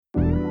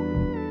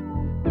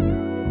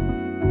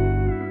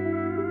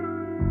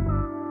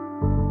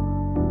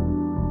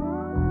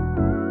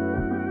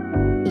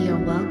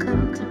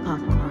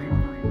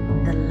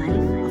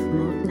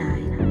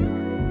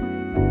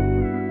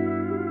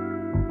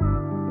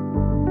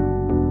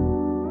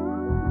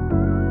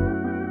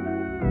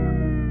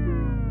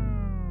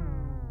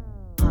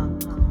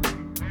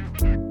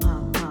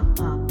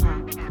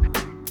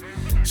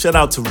Shout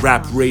out to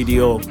Rap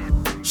Radio.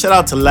 Shout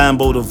out to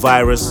Lambo the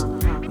Virus.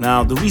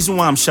 Now, the reason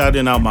why I'm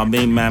shouting out my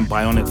main man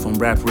Bionic from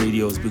Rap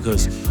Radio is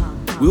because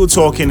we were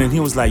talking and he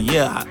was like,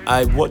 yeah,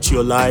 I watch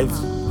your live,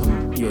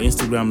 your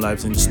Instagram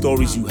lives, and the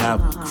stories you have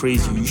are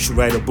crazy. You should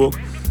write a book.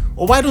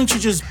 Or why don't you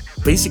just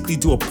basically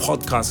do a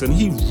podcast? And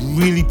he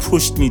really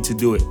pushed me to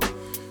do it.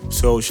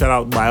 So shout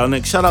out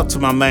Bionic. Shout out to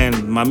my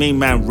main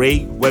man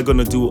Ray. We're going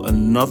to do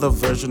another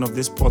version of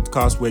this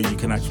podcast where you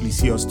can actually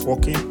see us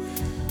talking.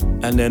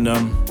 And then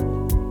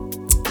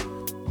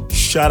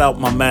shout out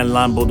my man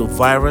Lambo the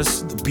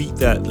Virus. The beat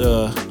that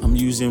I'm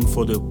using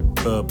for the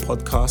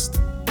podcast,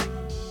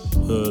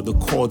 the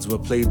chords were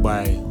played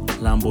by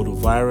Lambo the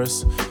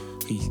Virus.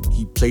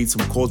 He played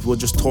some chords. We were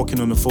just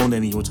talking on the phone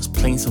and he was just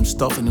playing some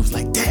stuff and it was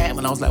like, damn.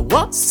 And I was like,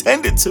 what?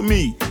 Send it to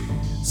me.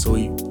 So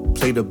he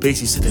played the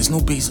bass. He said, there's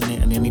no bass on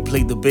it. And then he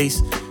played the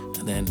bass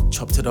and then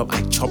chopped it up.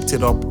 I chopped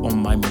it up on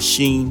my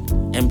machine,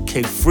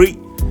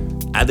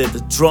 MK3, added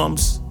the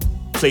drums,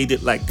 played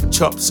it like a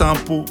chop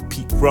sample,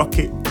 Pete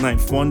Rocket,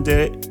 Ninth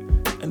Wonder,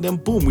 and then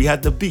boom, we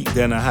had the beat.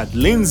 Then I had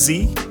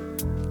Linzer,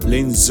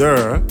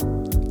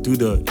 do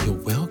the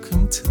 "You're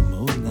welcome to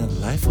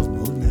Modenine, life of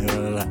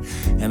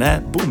Modenine," and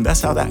that boom, that's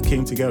how that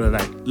came together.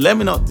 Like, let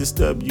me not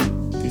disturb you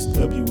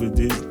with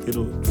this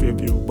little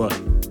tribute, but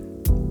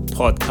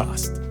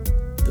podcast,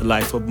 the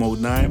life of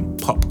Modenine,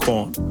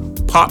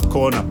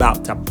 popcorn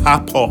about to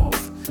pop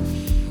off.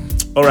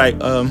 All right,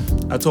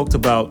 I talked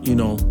about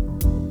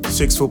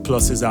 6 Foot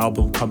Plus's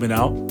album coming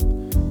out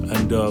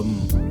and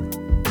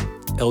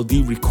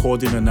LD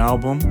recording an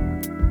album,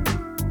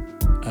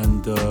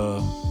 and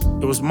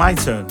it was my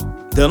turn.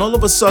 Then all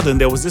of a sudden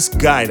there was this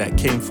guy that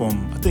came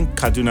from, I think,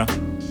 Kaduna,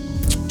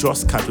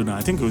 just Kaduna.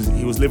 I think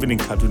he was living in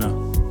Kaduna,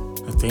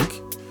 I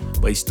think,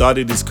 but he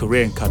started his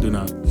career in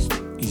Kaduna.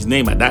 His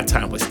name at that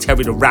time was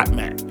Terry the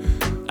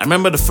RAPMAN. I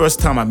remember the first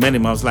time I met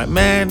him, I was like,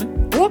 man,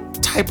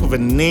 what type of a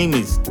name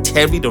is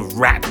Terry the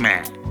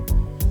RAPMAN?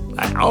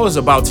 I was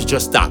about to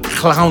just start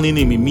clowning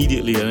him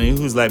immediately, and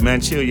he was like,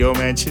 man, chill, yo,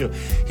 man, chill.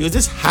 He was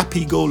this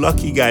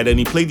happy-go-lucky guy. Then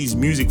he played his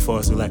music for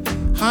us. He was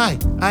like, hi,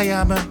 I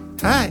am a,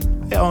 hi.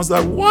 I was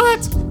like,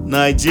 what?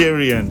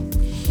 Nigerian.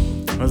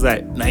 I was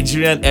like,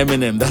 Nigerian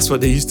Eminem. That's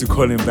what they used to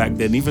call him back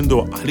then, even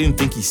though I didn't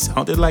think he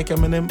sounded like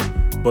Eminem,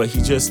 but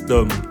he just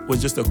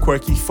was just a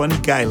quirky, funny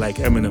guy like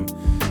Eminem.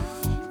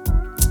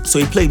 So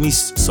he played me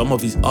some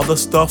of his other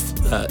stuff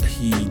that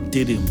he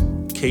did in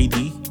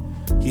KD.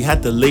 He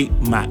had the late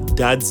Matt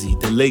Dadzi,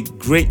 the late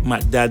great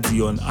Matt Dadzi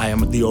on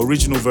the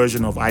original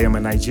version of I Am a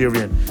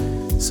Nigerian.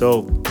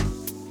 So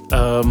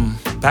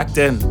back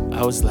then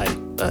I was like,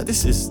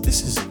 this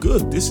is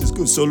good. This is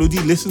good. So Ludi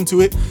listened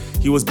to it.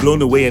 He was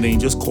blown away, and then he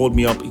just called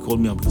me up. He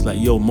was like,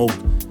 yo, Mo,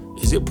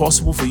 is it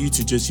possible for you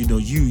to just,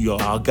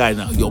 you're our guy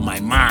now. You're my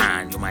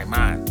man.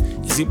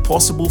 Is it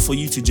possible for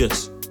you to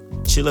just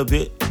chill a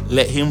bit,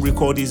 let him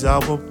record his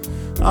album?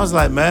 I was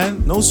like,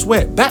 man, no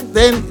sweat. Back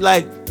then,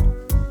 like,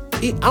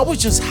 I was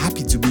just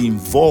happy to be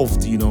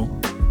involved, It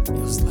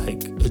was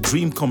like a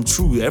dream come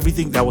true.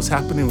 Everything that was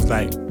happening was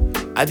like,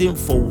 I didn't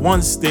for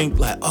once think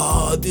like,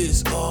 oh,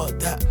 this, oh,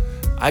 that.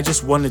 I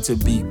just wanted to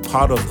be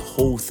part of the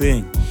whole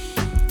thing.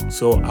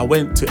 So I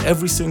went to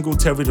every single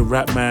Terry the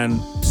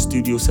RAPMAN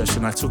studio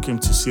session. I took him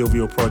to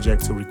Silvio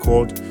Project to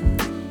record.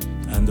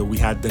 And we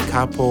had the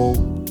Capo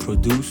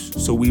produce.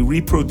 So we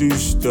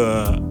reproduced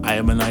I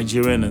Am a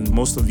Nigerian and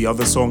most of the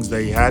other songs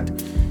that he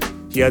had.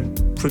 He had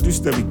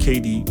produced them with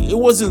KD. It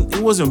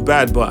wasn't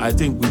bad, but I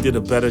think we did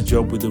a better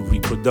job with the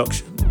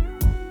reproduction.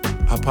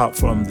 Apart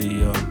from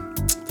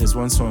there's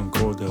one song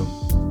called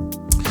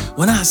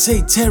When I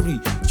Say Terry,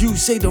 You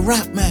Say the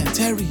RAPMAN,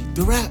 Terry,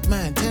 the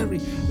RAPMAN, Terry,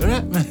 the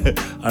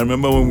RAPMAN. I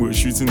remember when we were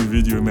shooting the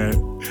video,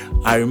 man.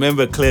 I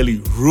remember clearly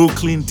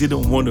Brooklyn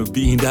didn't want to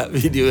be in that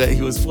video that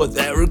he was forced.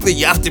 Brooklyn,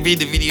 you have to be in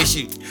the video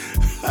shoot.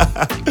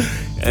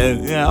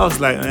 And I was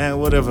like, man,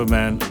 whatever,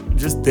 man.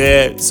 Just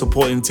there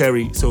supporting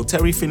Terry. So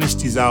Terry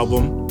finished his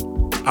album.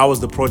 I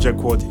was the project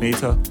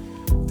coordinator.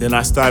 Then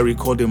I started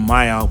recording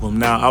my album.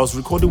 Now, I was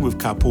recording with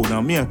Capo. Now,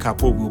 me and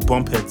Capo will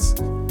bump heads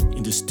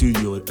in the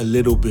studio a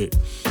little bit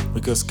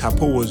because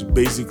Capo was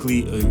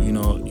basically,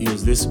 he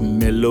was this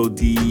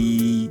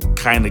melody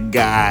kind of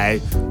guy,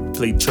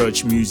 played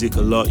church music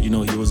a lot. He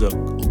was a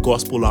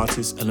gospel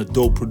artist and a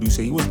dope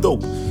producer. He was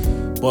dope.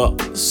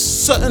 But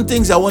certain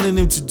things I wanted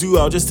him to do,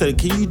 I'll just tell him,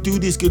 can you do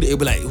this? He'll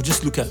be like, he'll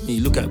just look at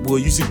me. We were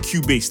using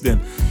Cubase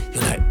then.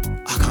 You're like,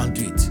 I can't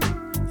do it.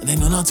 And then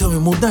he'll now tell me,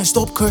 Modenine,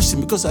 stop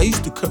cursing, because I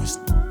used to curse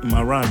in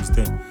my rhymes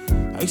then.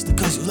 I used to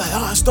curse. He was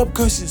like, stop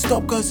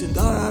cursing,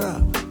 da, da,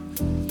 da.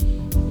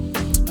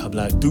 I'll be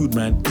like, dude,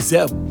 man, is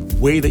there a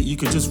way that you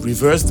could just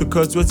reverse the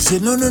curse words? He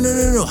said, no,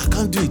 I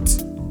can't do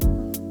it.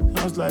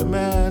 I was like,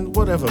 man,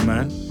 whatever,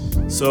 man.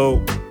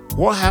 So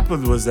what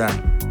happened was that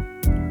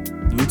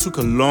we took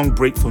a long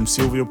break from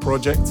Silvio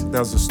Project. That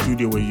was the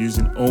studio we're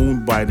using,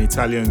 owned by an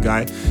Italian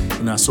guy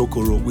in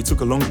Asokoro. We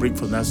took a long break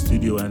from that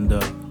studio, and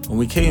when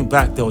we came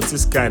back, there was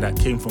this guy that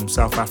came from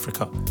South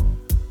Africa.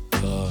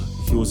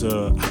 He was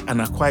an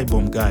Akwa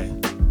Ibom guy.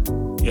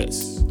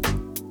 Yes.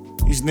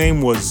 His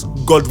name was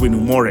Godwin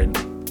Umoren.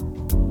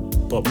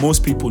 but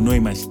most people know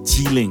him as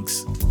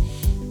G-Links.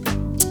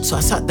 So I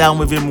sat down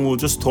with him, we were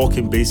just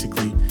talking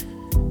basically,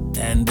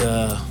 and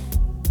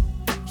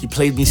he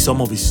played me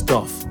some of his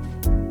stuff.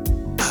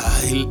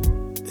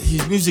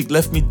 His music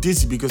left me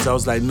dizzy because I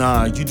was like,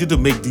 nah, you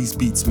didn't make these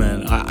beats,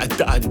 man.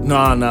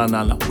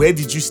 Nah. Where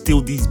did you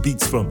steal these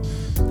beats from?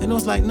 And I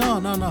was like,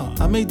 no,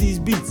 I made these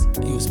beats.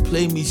 He was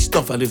playing me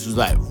stuff and it was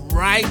like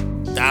right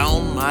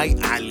down my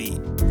alley.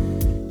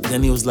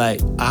 Then he was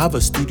like, I have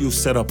a studio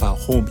set up at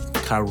home in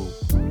Cairo.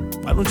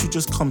 Why don't you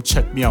just come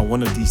check me out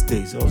one of these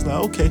days? I was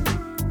like, okay.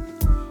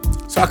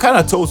 So I kind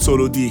of told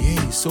Solo D,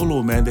 hey,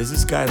 Solo, man, there's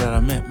this guy that I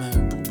met,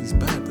 man. Boom, he's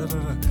bad.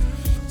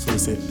 So he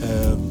said,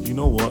 you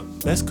know what?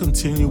 Let's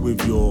continue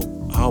with your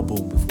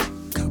album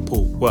with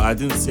Capo. Well, I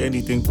didn't say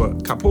anything,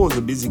 but Capo was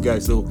a busy guy,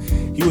 so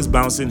he was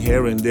bouncing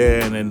here and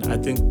there. And then I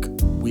think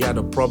we had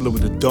a problem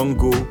with the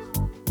dongle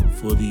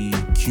for the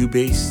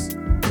Cubase,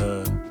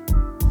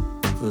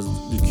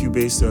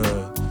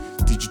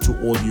 digital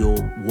audio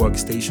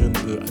workstation.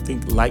 I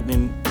think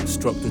lightning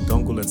struck the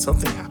dongle and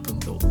something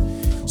happened though.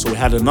 So we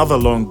had another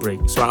long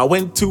break. So I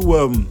went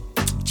to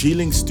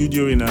G-Link's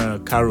studio in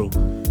Cairo.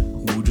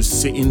 We were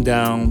just sitting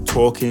down,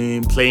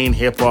 talking, playing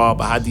hip-hop.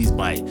 I had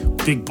my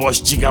Big Boss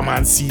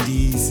Jiggaman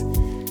CDs.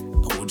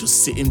 And we were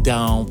just sitting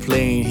down,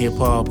 playing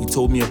hip-hop. He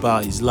told me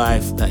about his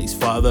life, that his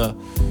father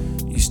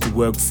used to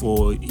work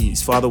for...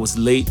 His father was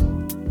late.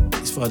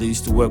 His father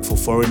used to work for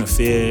Foreign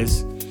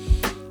Affairs.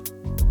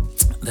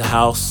 The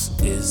house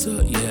is...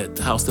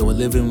 the house they were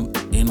living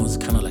in was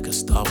kind of like a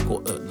staff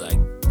quarter, like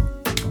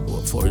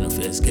what Foreign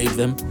Affairs gave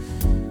them.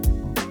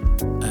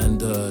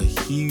 And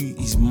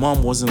his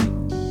mom wasn't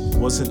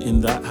in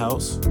that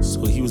house,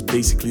 so he was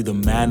basically the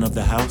man of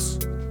the house.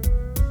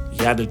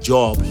 He had a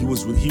job. He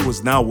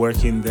was now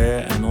working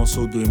there and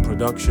also doing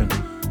production.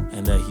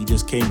 And he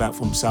just came back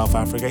from South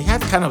Africa. He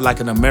had kind of like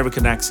an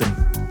American accent,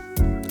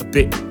 a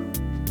bit.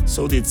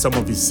 So did some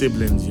of his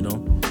siblings, you know.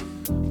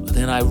 But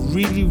then I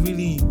really,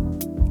 really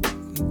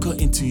got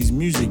into his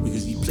music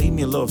because he played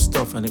me a lot of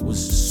stuff and it was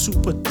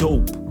super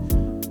dope.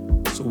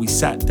 So we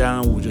sat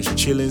down, we were just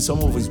chilling. Some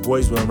of his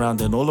boys were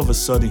around, and all of a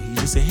sudden he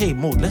just said, hey,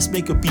 Mo, let's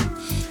make a beat.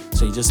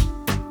 So he just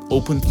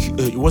opened,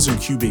 it wasn't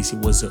Cubase, it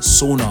was a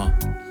Sonar.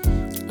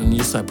 And he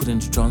just started putting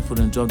the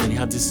drums, and he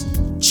had this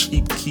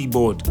cheap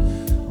keyboard.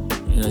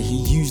 You know, he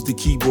used the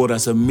keyboard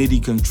as a MIDI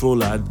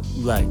controller.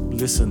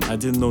 Listen, I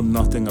didn't know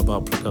nothing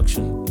about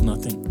production,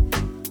 nothing.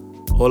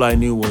 All I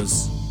knew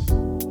was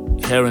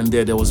here and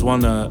there was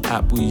one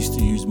app we used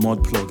to use,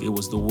 Modplug. It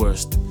was the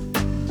worst.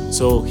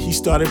 So he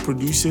started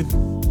producing,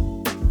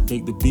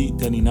 make the beat,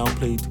 then he now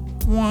played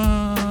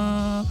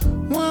wah,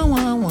 wah,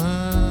 wah,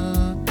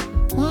 wah,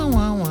 wah,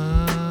 wah,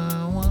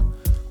 wah, wah.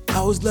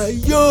 I was like,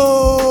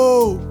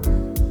 yo!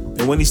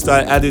 And when he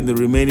started adding the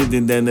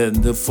remaining, then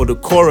for the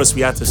chorus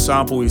we had to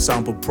sample. We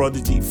sampled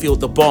Prodigy, Feel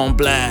the Bomb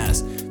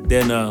Blast.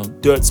 Then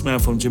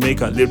Dirtsman from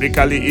Jamaica,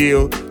 Lyrically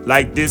Ill,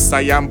 Like This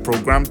I Am,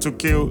 Programmed to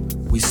Kill.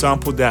 We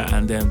sampled that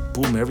and then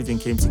boom, everything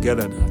came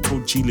together. And I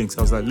told G-Links,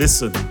 I was like,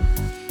 listen,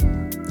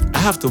 I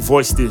have to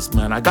voice this,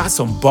 man. I got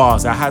some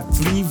bars. I had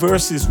 3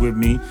 verses with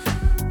me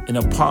in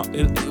a part.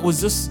 It was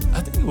just,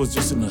 I think it was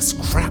just in a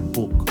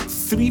scrapbook.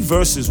 3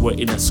 verses were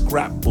in a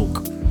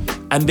scrapbook.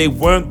 And they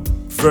weren't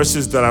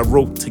verses that I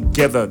wrote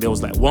together. There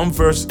was like 1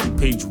 verse on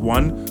page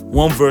 1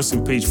 verse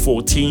on page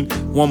 14,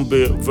 1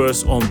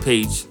 verse on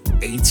page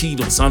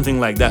 18 or something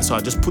like that. So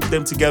I just put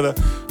them together,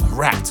 I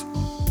rapped,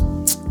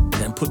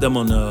 then put them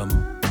on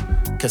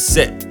a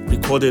cassette,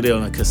 recorded it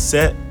on a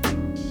cassette,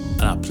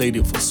 and I played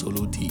it for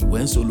Solo D.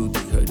 When Solo D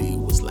heard it, it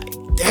was like,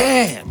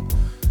 damn.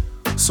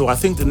 So I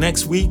think the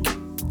next week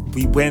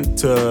we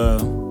went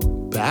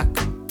back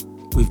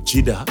with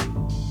Jida.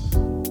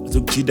 I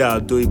took Jida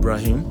Ado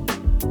Ibrahim,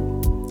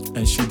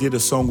 and she did a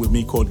song with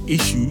me called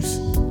Issues.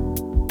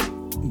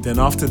 Then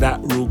after that,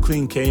 Real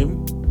Clean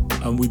came,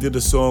 and we did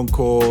a song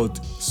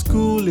called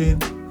Schooling,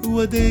 Who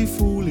Are They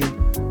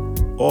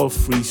Fooling? All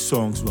 3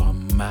 songs were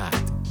mad.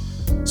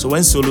 So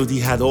when Solo D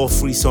had all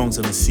 3 songs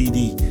on a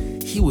CD,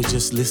 he was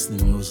just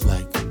listening. He was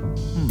like,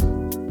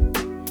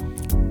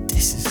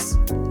 this is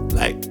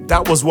like,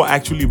 that was what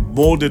actually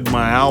molded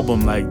my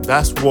album. Like,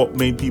 that's what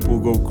made people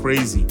go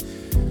crazy.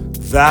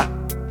 That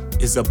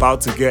Is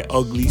About to Get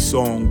Ugly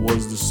song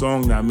was the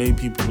song that made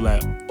people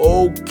like,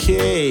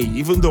 okay.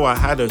 Even though I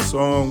had a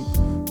song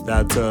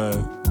that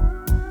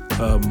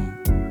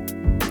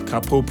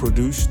Capo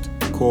produced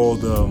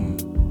called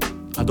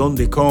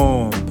Adonde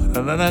Come,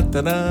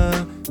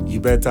 You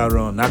Better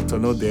Run, Actor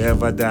No They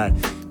Ever Die.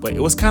 But it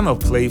was kind of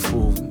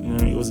playful, you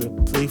know, it was a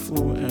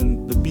playful,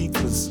 and the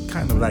beat was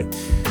kind of like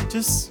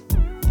just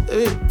a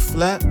bit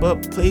flat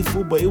but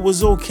playful, but it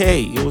was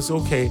okay.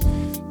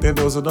 Then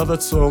there was another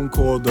song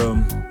called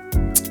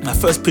my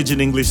first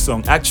Pidgin English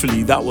song.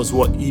 Actually, that was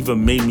what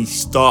even made me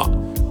start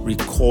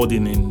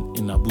recording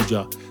in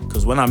Abuja.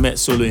 Because when I met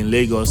Solo in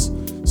Lagos,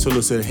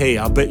 Solo said, hey,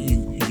 I bet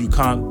you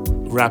can't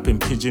rap in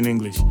Pidgin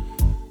English.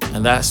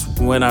 And that's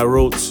when I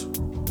wrote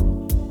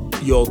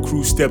Your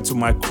Crew Step to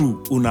My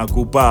Crew, Una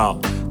Go Bow.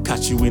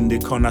 Catch you in the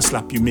corner,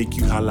 slap you, make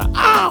you holla.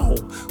 Ow!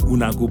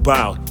 Una go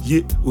bow,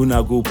 yeah,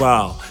 una go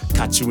bow.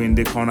 Catch you in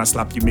the corner,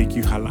 slap you, make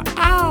you holla.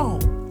 Ow!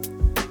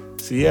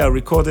 So yeah, I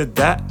recorded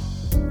that,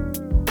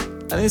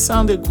 and it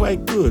sounded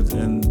quite good.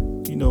 And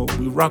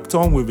we rocked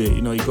on with it.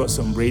 It got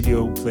some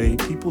radio play.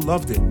 People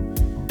loved it.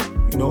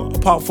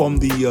 Apart from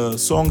the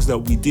songs that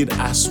we did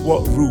as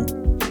SWAT Root,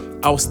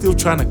 I was still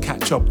trying to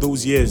catch up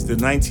those years, the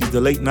 90s,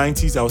 the late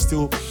 90s. I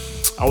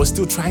was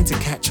still trying to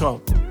catch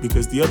up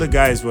because the other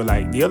guys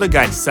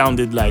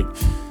sounded like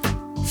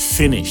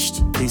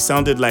finished. They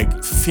sounded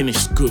like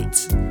finished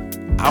goods.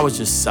 I was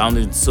just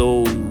sounding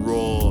so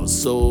raw,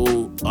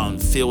 so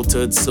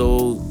unfiltered,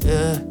 so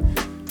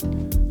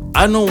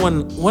I know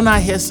when I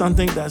hear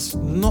something that's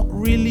not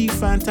really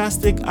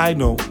fantastic, I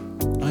know.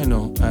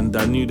 And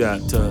I knew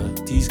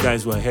that these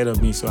guys were ahead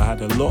of me, so I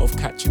had a lot of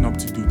catching up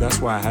to do. That's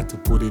why I had to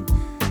put in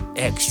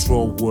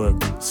extra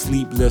work,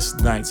 sleepless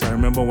nights. I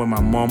remember when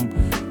my mom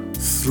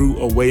threw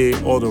away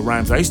all the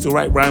rhymes. I used to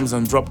write rhymes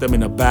and drop them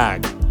in a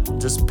bag.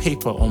 Just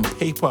on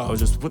paper. I would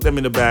just put them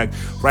in the bag,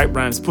 write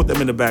rhymes, put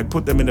them in the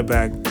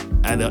bag,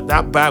 and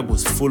that bag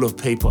was full of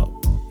paper.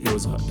 It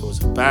was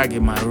a bag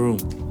in my room.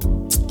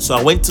 So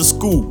I went to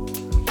school,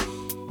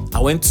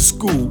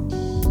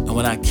 and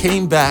when I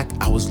came back,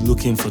 I was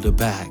looking for the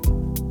bag.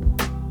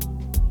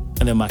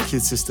 And then my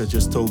kid sister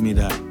just told me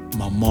that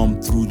my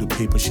mom threw the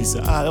paper. She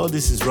said, all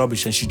this is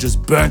rubbish, and she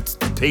just burnt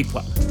the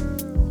paper.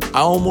 I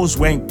almost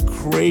went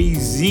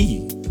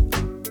crazy.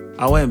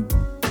 I went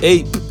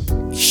ape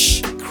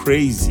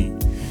crazy.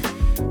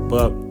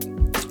 But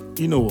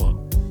you know what?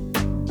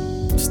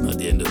 It's not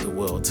the end of the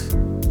world.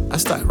 I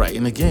started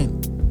writing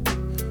again.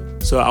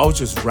 So I was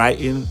just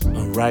writing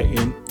and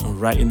writing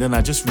and writing. Then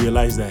I just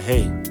realized that,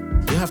 hey,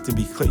 you have to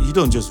be clear. You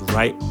don't just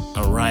write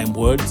and rhyme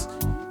words.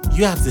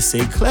 You have to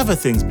say clever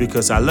things,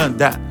 because I learned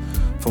that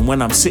from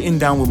when I'm sitting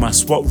down with my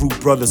SWAT Root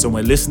brothers and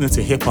we're listening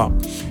to hip hop.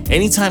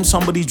 Anytime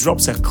somebody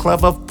drops a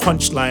clever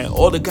punchline,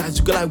 all the guys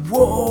will go like,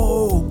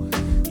 whoa.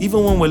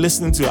 Even when we're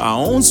listening to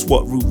our own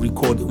SWAT Root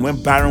recording,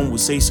 when Baron would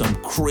say some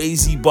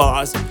crazy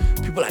bars,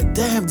 people are like,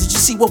 damn, did you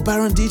see what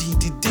Baron did? He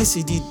did this,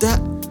 he did that.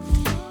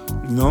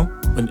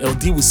 When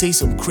LD would say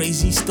some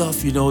crazy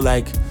stuff,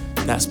 like,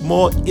 that's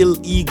more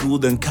illegal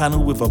than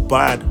Kanu with a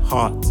bad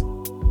heart.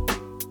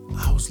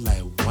 I was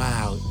like,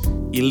 wow,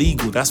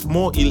 illegal. That's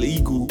more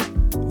illegal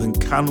than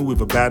Kanu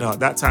with a bad heart.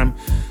 That time,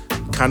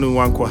 Kanu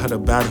Nwankwo had a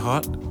bad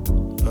heart.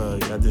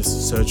 He had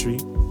this surgery.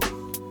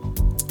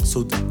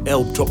 So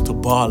L dropped a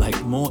bar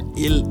like more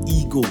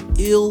illegal.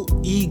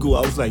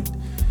 I was like,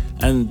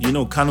 and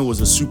Kanu was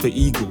a super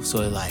ego.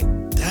 So like,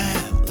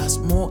 damn, that's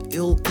more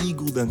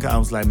illegal than Kanu. I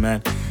was like,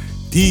 man,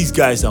 these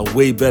guys are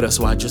way better.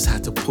 So I just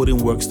had to put in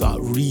work, start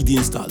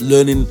reading, start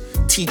learning,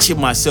 teaching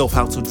myself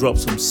how to drop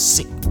some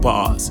sick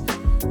bars.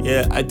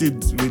 Yeah, I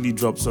did really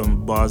drop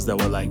some bars that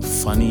were like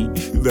funny,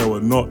 that were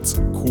not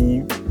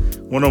cool.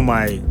 One of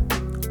my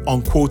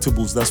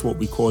unquotables, that's what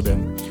we call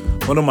them.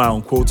 One of my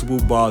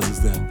unquotable bars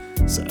is that,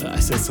 so I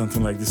said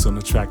something like this on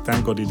the track.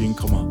 Thank God it didn't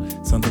come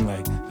out. Something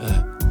like,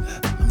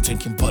 I'm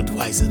drinking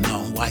Budweiser, now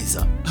I'm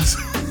wiser.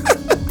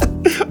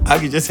 I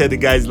could just hear the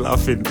guys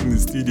laughing in the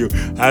studio.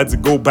 I had to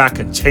go back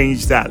and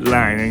change that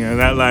line, and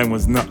that line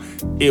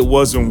it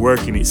wasn't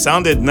working. It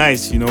sounded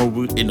nice, in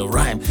the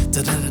rhyme.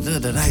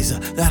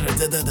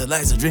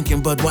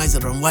 Drinking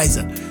Budweiser, I'm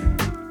wiser.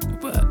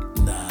 But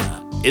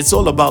nah, it's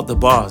all about the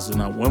bars.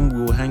 When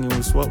we were hanging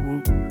with SWAT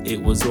Root,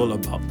 it was all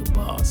about the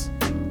bars.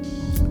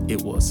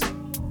 It was.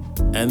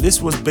 And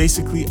this was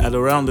basically at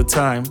around the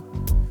time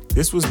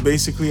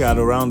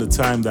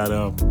that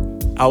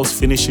I was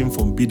finishing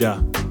from Bida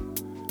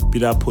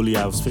Poly.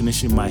 I was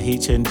finishing my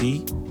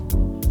HND,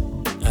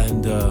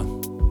 and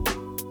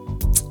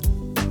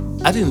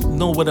I didn't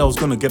know whether I was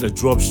going to get a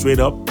job straight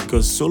up,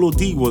 because Solo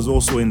D was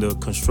also in the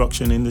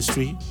construction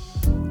industry.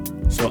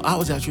 So I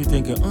was actually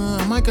thinking,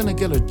 am I going to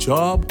get a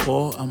job,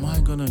 or am I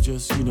going to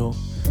just,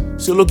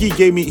 Solo D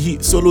gave me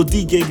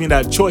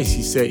that choice.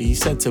 He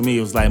said to me,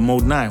 it was like,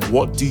 Modenine,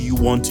 what do you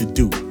want to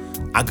do?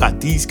 I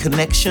got these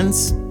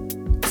connections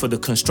for the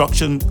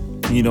construction,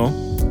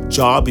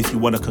 job, if you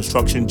want a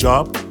construction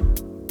job.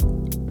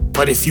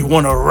 But if you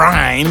want to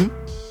rhyme,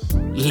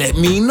 let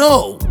me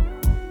know.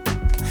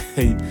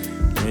 Hey,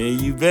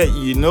 you bet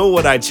you know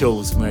what I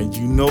chose, man.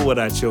 You know what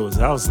I chose.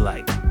 I was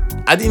like,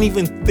 I didn't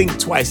even think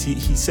twice.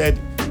 He said,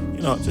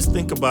 just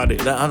think about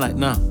it. I'm like,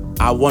 nah,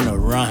 I want to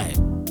rhyme.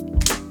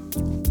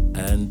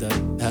 And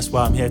that's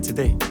why I'm here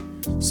today.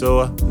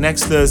 So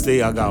next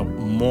Thursday, I got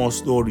more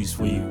stories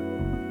for you.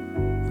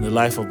 In the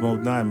life of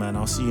Modenine, man.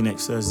 I'll see you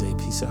next Thursday.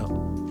 Peace out.